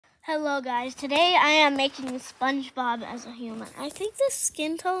Hello guys, today I am making SpongeBob as a human. I think the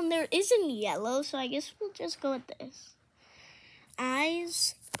skin tone there isn't yellow, so I guess we'll just go with this.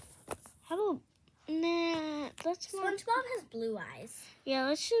 Eyes, how about, that's more. SpongeBob has blue eyes. Yeah,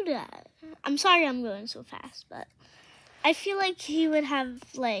 let's do that. I'm sorry I'm going so fast, but I feel like he would have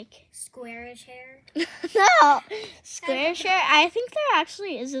like. Squarish hair. No, squarish hair. I think there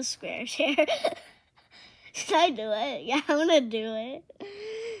actually is a squarish hair. Should I do it? Yeah, I'm gonna do it.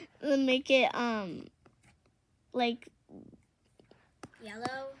 Then make it like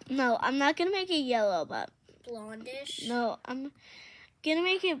Yellow. no, I'm not gonna make it yellow, but Blondish. no, I'm gonna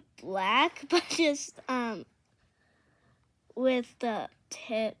make it black, but just with the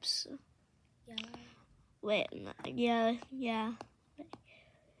tips. Yellow. Wait, no, yeah,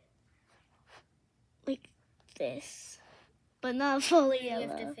 like this, but not fully yellow. You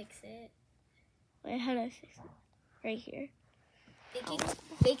have to fix it. Wait, how do I fix it? Right here.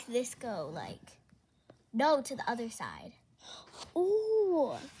 Make this go like no to the other side.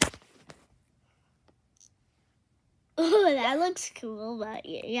 Ooh. Oh, that looks cool, but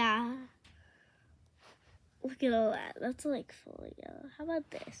yeah. Look at all that. That's like fully yellow. How about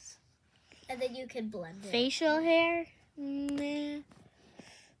this? And then you can blend it. Facial hair? Nah.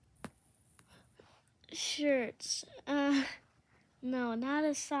 Shirts. No, not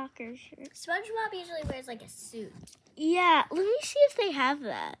a soccer shirt. SpongeBob usually wears like a suit. Yeah, let me see if they have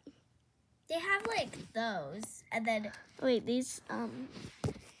that. They have like those, and then Wait, these and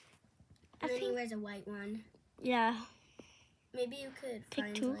then he wears a white one. yeah. Maybe you could Pick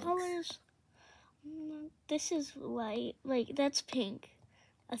find two like, colors. This is white. Like that's pink,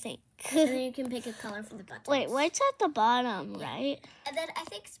 I think. and then you can pick a color for the buttons. Wait, white's at the bottom, right? And then I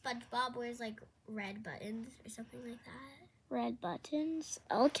think SpongeBob wears like red buttons or something like that. Red buttons.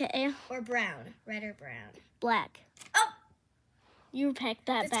 Okay. Or brown. Red or brown. Black. Oh! You picked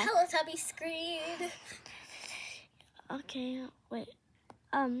that The back. Teletubby screen. Okay, wait.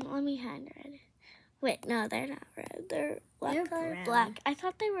 Let me hide red. Wait, no, they're not red. They're what They're color? brown. Black. I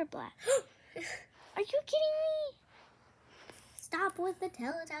thought they were black. Are you kidding me? Stop with the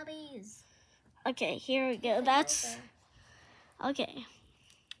Teletubbies. Okay, here we go. That's okay.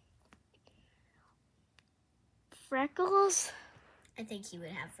 Freckles. I think he would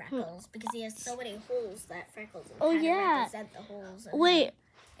have freckles because he has so many holes that freckles would Oh, kind of yeah. represent the holes. Wait,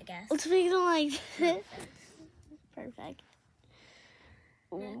 I guess. let's make them like this. Perfect.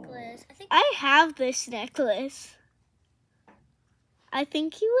 Necklace. I think I have this necklace. I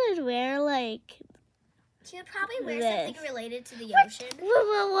think he would wear like. he would probably wear this. something related to the ocean.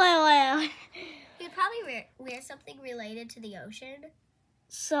 Wait. He would probably wear something related to the ocean.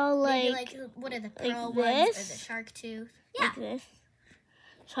 So Maybe like what are the like pearl ones or this? the shark tooth? Yeah, like this.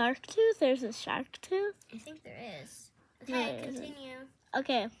 Shark tooth? There's a shark tooth? I think there is. No, Okay, there isn't. continue.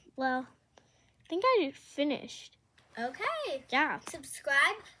 Okay, well, I think I finished. Okay. Yeah.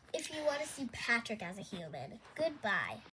 Subscribe if you want to see Patrick as a human. Goodbye.